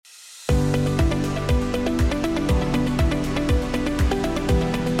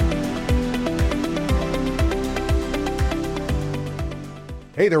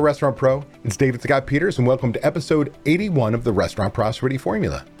Hey there, Restaurant Pro. It's David Scott Peters, and welcome to episode 81 of the Restaurant Prosperity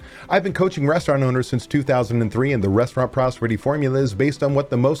Formula. I've been coaching restaurant owners since 2003, and the Restaurant Prosperity Formula is based on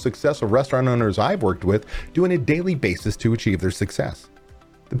what the most successful restaurant owners I've worked with do on a daily basis to achieve their success.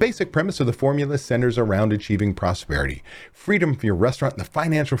 The basic premise of the formula centers around achieving prosperity, freedom for your restaurant, and the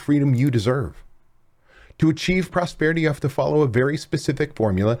financial freedom you deserve. To achieve prosperity, you have to follow a very specific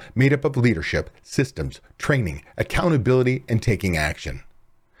formula made up of leadership, systems, training, accountability, and taking action.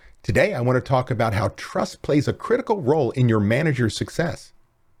 Today, I want to talk about how trust plays a critical role in your manager's success.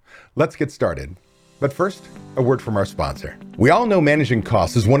 Let's get started. But first, a word from our sponsor. We all know managing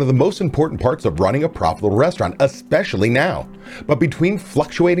costs is one of the most important parts of running a profitable restaurant, especially now. But between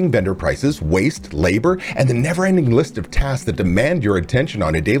fluctuating vendor prices, waste, labor, and the never-ending list of tasks that demand your attention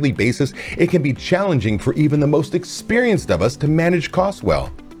on a daily basis, it can be challenging for even the most experienced of us to manage costs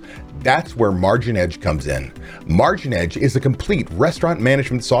well. That's where Margin Edge comes in. Margin Edge is a complete restaurant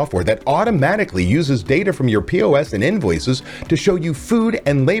management software that automatically uses data from your POS and invoices to show you food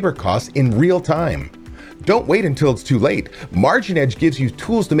and labor costs in real time. Don't wait until it's too late. Margin Edge gives you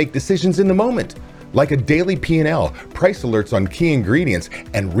tools to make decisions in the moment, like a daily P&L, price alerts on key ingredients,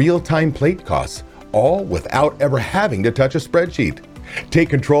 and real-time plate costs, all without ever having to touch a spreadsheet.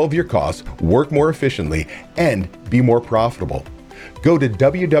 Take control of your costs, work more efficiently, and be more profitable. Go to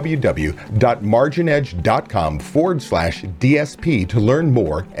www.marginedge.com/DSP to learn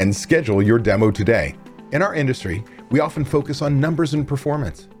more and schedule your demo today. In our industry, we often focus on numbers and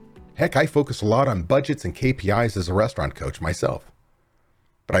performance. Heck, I focus a lot on budgets and KPIs as a restaurant coach myself.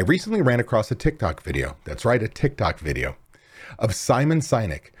 But I recently ran across a TikTok video, that's right, a TikTok video, of Simon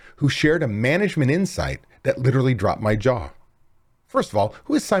Sinek, who shared a management insight that literally dropped my jaw. First of all,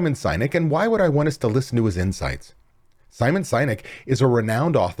 who is Simon Sinek and why would I want us to listen to his insights? Simon Sinek is a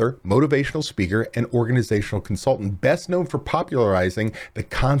renowned author, motivational speaker, and organizational consultant, best known for popularizing the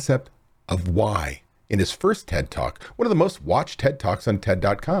concept of why in his first TED Talk, one of the most watched TED Talks on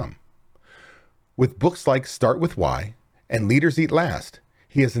TED.com. With books like Start With Why and Leaders Eat Last,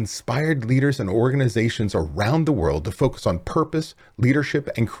 he has inspired leaders and organizations around the world to focus on purpose, leadership,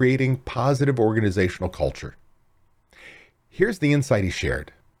 and creating positive organizational culture. Here's the insight he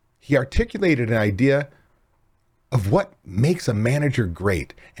shared. He articulated an idea of what makes a manager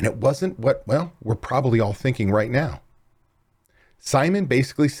great, and it wasn't what, well, we're probably all thinking right now. Simon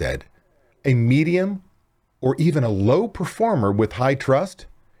basically said, a medium or even a low performer with high trust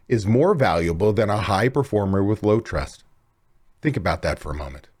is more valuable than a high performer with low trust. Think about that for a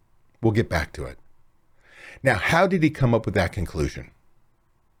moment. We'll get back to it. Now, how did he come up with that conclusion?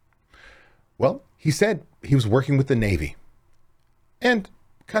 Well, he said he was working with the Navy. And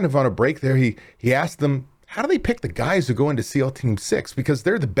kind of on a break there, he asked them, how do they pick the guys who go into SEAL Team 6? Because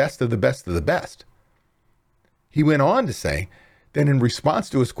they're the best of the best of the best. He went on to say that in response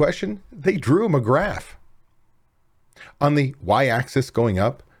to his question, they drew him a graph. On the y-axis going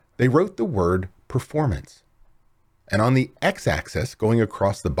up, they wrote the word performance. And on the x-axis going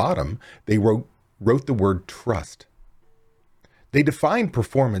across the bottom, they wrote the word trust. They defined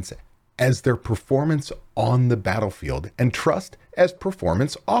performance as their performance on the battlefield and trust as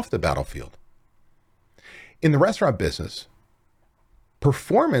performance off the battlefield. In the restaurant business,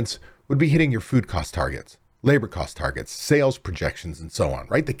 performance would be hitting your food cost targets, labor cost targets, sales projections, and so on,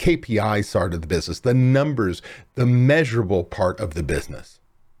 right? The KPI side of the business, the numbers, the measurable part of the business.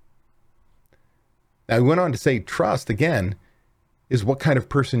 Now, he went on to say trust, again, is what kind of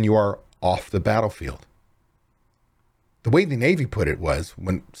person you are off the battlefield. The way the Navy put it was,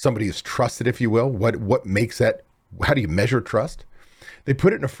 when somebody is trusted, if you will, what makes that, how do you measure trust? They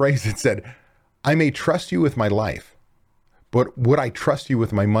put it in a phrase that said, I may trust you with my life, but would I trust you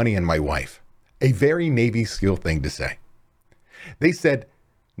with my money and my wife? A very Navy SEAL thing to say. They said,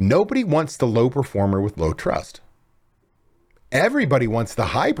 nobody wants the low performer with low trust. Everybody wants the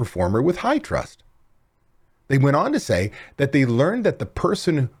high performer with high trust. They went on to say that they learned that the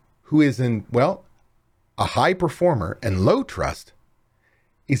person who is in, well, a high performer and low trust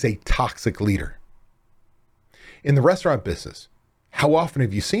is a toxic leader. In the restaurant business, how often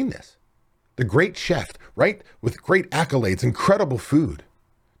have you seen this? The great chef, right, with great accolades, incredible food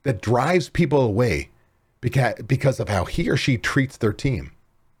that drives people away because of how he or she treats their team.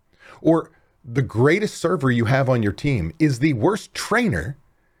 Or the greatest server you have on your team is the worst trainer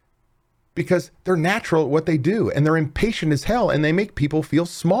because they're natural at what they do and they're impatient as hell and they make people feel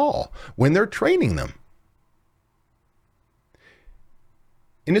small when they're training them.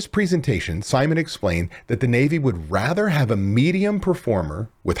 In his presentation, Simon explained that the Navy would rather have a medium performer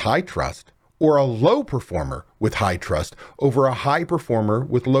with high trust or a low performer with high trust over a high performer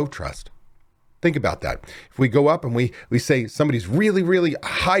with low trust. Think about that. If we go up and we say somebody's really, really a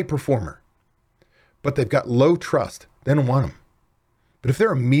high performer, but they've got low trust, they don't want them. But if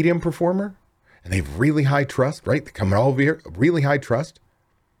they're a medium performer and they have really high trust, right? They're coming all over here, really high trust,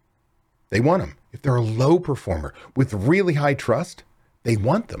 they want them. If they're a low performer with really high trust, they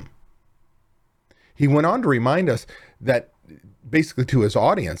want them. He went on to remind us that, basically to his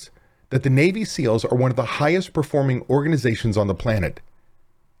audience, that the Navy SEALs are one of the highest performing organizations on the planet.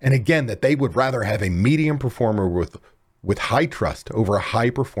 And again, that they would rather have a medium performer with high trust over a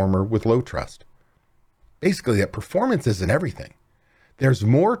high performer with low trust. Basically, that performance isn't everything. There's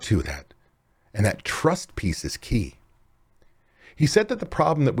more to that. And that trust piece is key. He said that the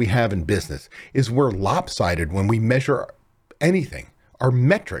problem that we have in business is we're lopsided when we measure anything. Our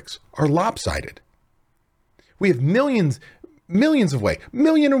metrics are lopsided. We have millions of ways,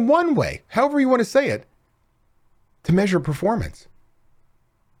 1,000,001 way, however you want to say it, to measure performance.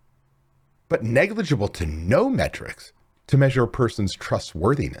 But negligible to no metrics to measure a person's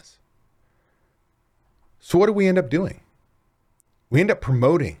trustworthiness. So what do we end up doing? We end up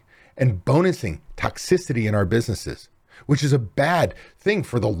promoting and bonusing toxicity in our businesses, which is a bad thing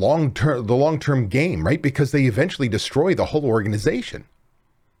for the long-term game, right? Because they eventually destroy the whole organization.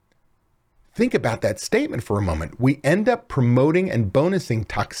 Think about that statement for a moment. We end up promoting and bonusing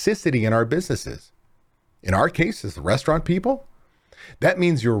toxicity in our businesses. In our case, as the restaurant people, that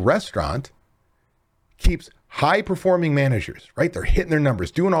means your restaurant keeps high-performing managers, right? They're hitting their numbers,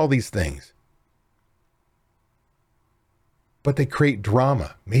 doing all these things. But they create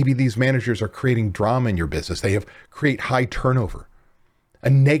drama. Maybe these managers are creating drama in your business. They create high turnover, a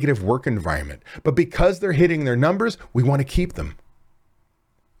negative work environment. But because they're hitting their numbers, we want to keep them.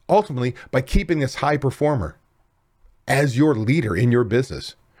 Ultimately, by keeping this high performer as your leader in your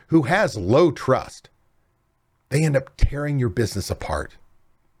business who has low trust, they end up tearing your business apart.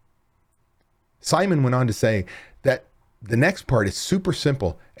 Simon went on to say that the next part is super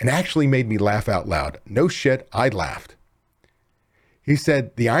simple and actually made me laugh out loud. No shit, I laughed. He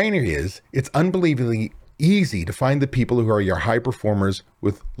said, the irony is it's unbelievably easy to find the people who are your high performers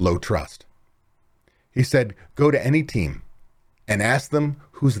with low trust. He said, go to any team and ask them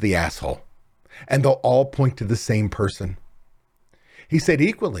who's the asshole, and they'll all point to the same person. He said,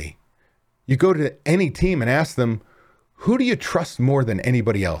 equally, you go to any team and ask them, who do you trust more than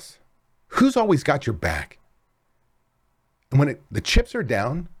anybody else? Who's always got your back? And when the chips are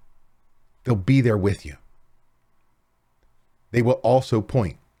down, they'll be there with you. They will also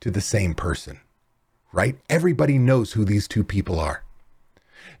point to the same person, right? Everybody knows who these two people are.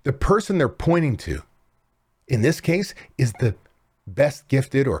 The person they're pointing to, in this case, is the best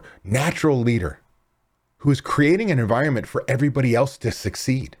gifted or natural leader who is creating an environment for everybody else to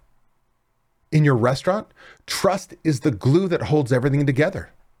succeed. In your restaurant, trust is the glue that holds everything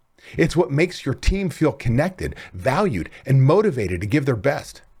together. It's what makes your team feel connected, valued, and motivated to give their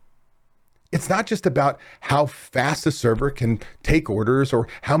best. It's not just about how fast a server can take orders or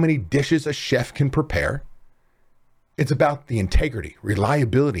how many dishes a chef can prepare. It's about the integrity,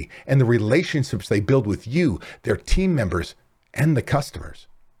 reliability, and the relationships they build with you, their team members, and the customers.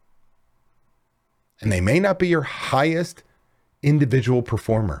 And they may not be your highest individual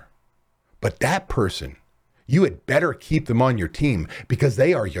performer, but that person, you had better keep them on your team because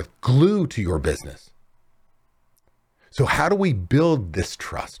they are your glue to your business. So how do we build this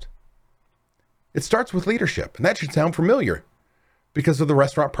trust? It starts with leadership, and that should sound familiar because of the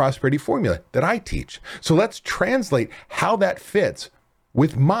restaurant prosperity formula that I teach. So let's translate how that fits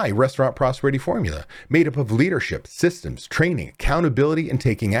with my restaurant prosperity formula, made up of leadership, systems, training, accountability, and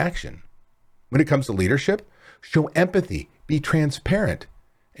taking action. When it comes to leadership, show empathy, be transparent,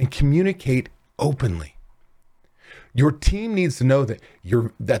 and communicate openly. Your team needs to know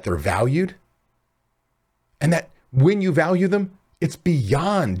that they're valued, and that when you value them, it's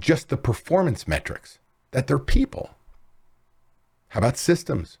beyond just the performance metrics, that they're people. How about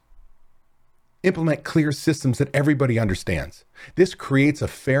systems? Implement clear systems that everybody understands. This creates a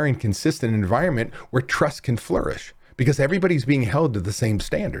fair and consistent environment where trust can flourish because everybody's being held to the same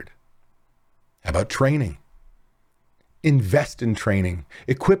standard. How about training? Invest in training.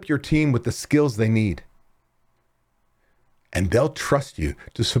 Equip your team with the skills they need. And they'll trust you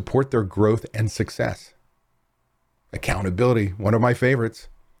to support their growth and success. Accountability, one of my favorites.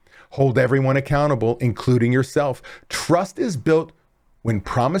 Hold everyone accountable, including yourself. Trust is built when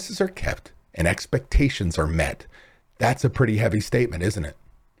promises are kept and expectations are met. That's a pretty heavy statement, isn't it?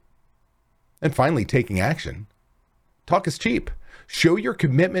 And finally, taking action. Talk is cheap. Show your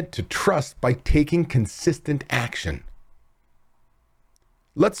commitment to trust by taking consistent action.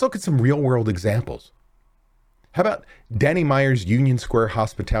 Let's look at some real-world examples. How about Danny Meyer's Union Square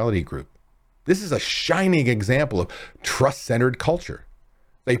Hospitality Group? This is a shining example of trust-centered culture.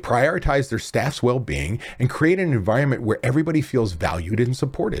 They prioritize their staff's well-being and create an environment where everybody feels valued and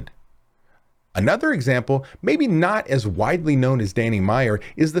supported. Another example, maybe not as widely known as Danny Meyer,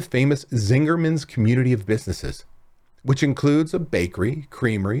 is the famous Zingerman's community of businesses, which includes a bakery,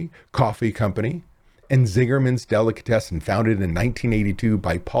 creamery, coffee company, and Zingerman's Delicatessen, founded in 1982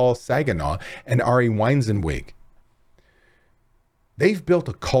 by Paul Saginaw and Ari Weinzenweg. They've built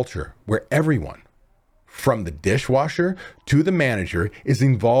a culture where everyone, from the dishwasher to the manager, is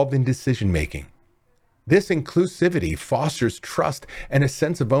involved in decision-making. This inclusivity fosters trust and a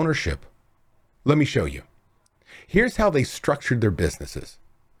sense of ownership. Let me show you. Here's how they structured their businesses.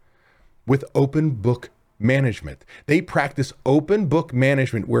 With open book management. They practice open book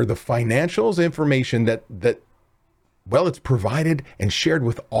management where the financials information that it's provided and shared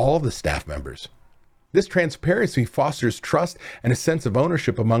with all the staff members. This transparency fosters trust and a sense of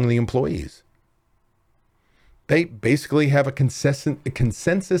ownership among the employees. They basically have a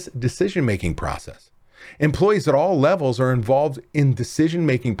consensus decision-making process. Employees at all levels are involved in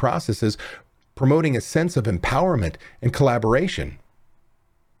decision-making processes, promoting a sense of empowerment and collaboration.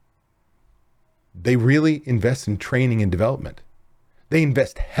 They really invest in training and development. They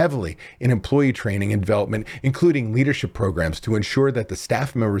invest heavily in employee training and development, including leadership programs to ensure that the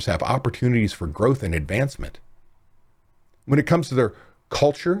staff members have opportunities for growth and advancement. When it comes to their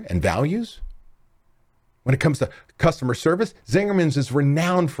culture and values, when it comes to customer service, Zingerman's is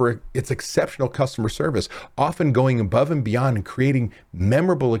renowned for its exceptional customer service, often going above and beyond and creating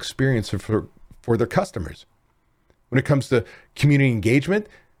memorable experiences for their customers. When it comes to community engagement,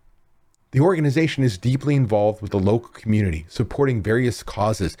 the organization is deeply involved with the local community, supporting various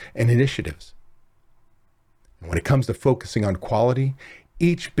causes and initiatives. And when it comes to focusing on quality,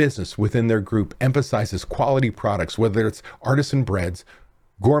 each business within their group emphasizes quality products, whether it's artisan breads,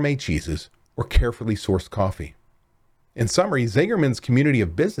 gourmet cheeses, or carefully sourced coffee. In summary, Zingerman's community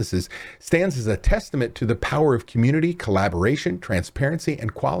of businesses stands as a testament to the power of community, collaboration, transparency,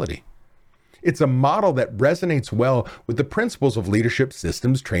 and quality. It's a model that resonates well with the principles of leadership,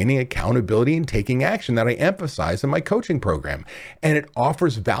 systems, training, accountability, and taking action that I emphasize in my coaching program. And it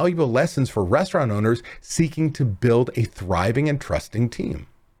offers valuable lessons for restaurant owners seeking to build a thriving and trusting team.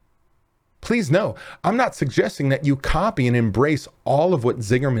 Please know, I'm not suggesting that you copy and embrace all of what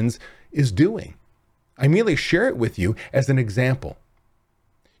Zingerman's is doing. I merely share it with you as an example.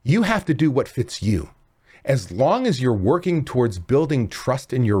 You have to do what fits you. As long as you're working towards building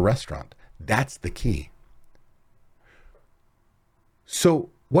trust in your restaurant, that's the key. So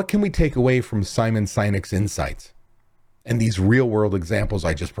what can we take away from Simon Sinek's insights and these real-world examples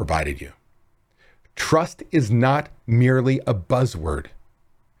I just provided you? Trust is not merely a buzzword.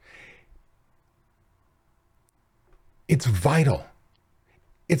 It's vital.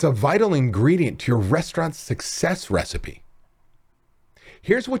 It's a vital ingredient to your restaurant's success recipe.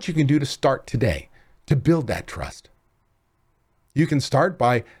 Here's what you can do to start today to build that trust. You can start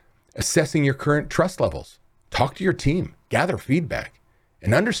by assessing your current trust levels. Talk to your team, gather feedback,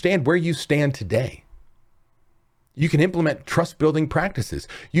 and understand where you stand today. You can implement trust-building practices.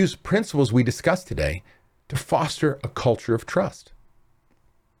 Use principles we discussed today to foster a culture of trust.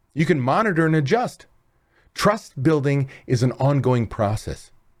 You can monitor and adjust. Trust building is an ongoing process.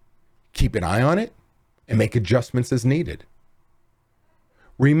 Keep an eye on it and make adjustments as needed.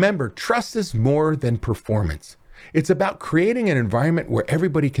 Remember, trust is more than performance. It's about creating an environment where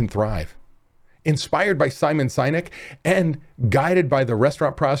everybody can thrive. Inspired by Simon Sinek and guided by the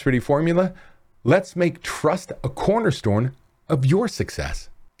Restaurant Prosperity Formula, let's make trust a cornerstone of your success.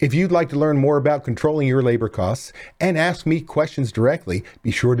 If you'd like to learn more about controlling your labor costs and ask me questions directly,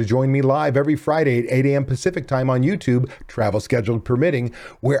 be sure to join me live every Friday at 8 a.m. Pacific time on YouTube, travel schedule permitting,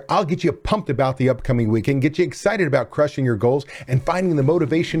 where I'll get you pumped about the upcoming weekend, get you excited about crushing your goals and finding the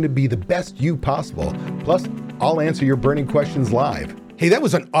motivation to be the best you possible. Plus, I'll answer your burning questions live. Hey, that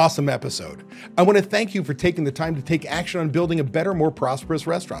was an awesome episode. I want to thank you for taking the time to take action on building a better, more prosperous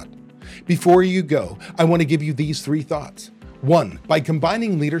restaurant. Before you go, I want to give you these 3 thoughts. 1, by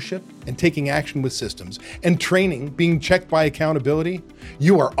combining leadership and taking action with systems and training being checked by accountability,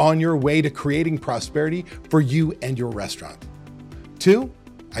 you are on your way to creating prosperity for you and your restaurant. 2,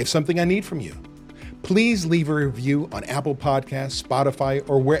 I have something I need from you. Please leave a review on Apple Podcasts, Spotify,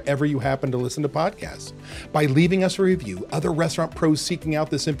 or wherever you happen to listen to podcasts. By leaving us a review, other restaurant pros seeking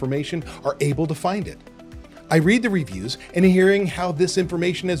out this information are able to find it. I read the reviews, and hearing how this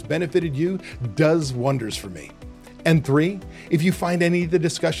information has benefited you does wonders for me. And 3, if you find any of the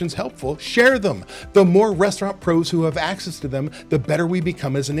discussions helpful, share them. The more restaurant pros who have access to them, the better we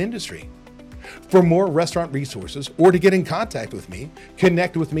become as an industry. For more restaurant resources or to get in contact with me,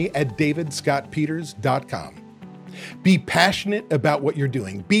 connect with me at davidscottpeters.com. Be passionate about what you're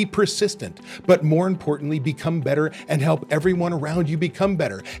doing, be persistent, but more importantly, become better and help everyone around you become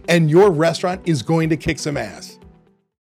better. And your restaurant is going to kick some ass.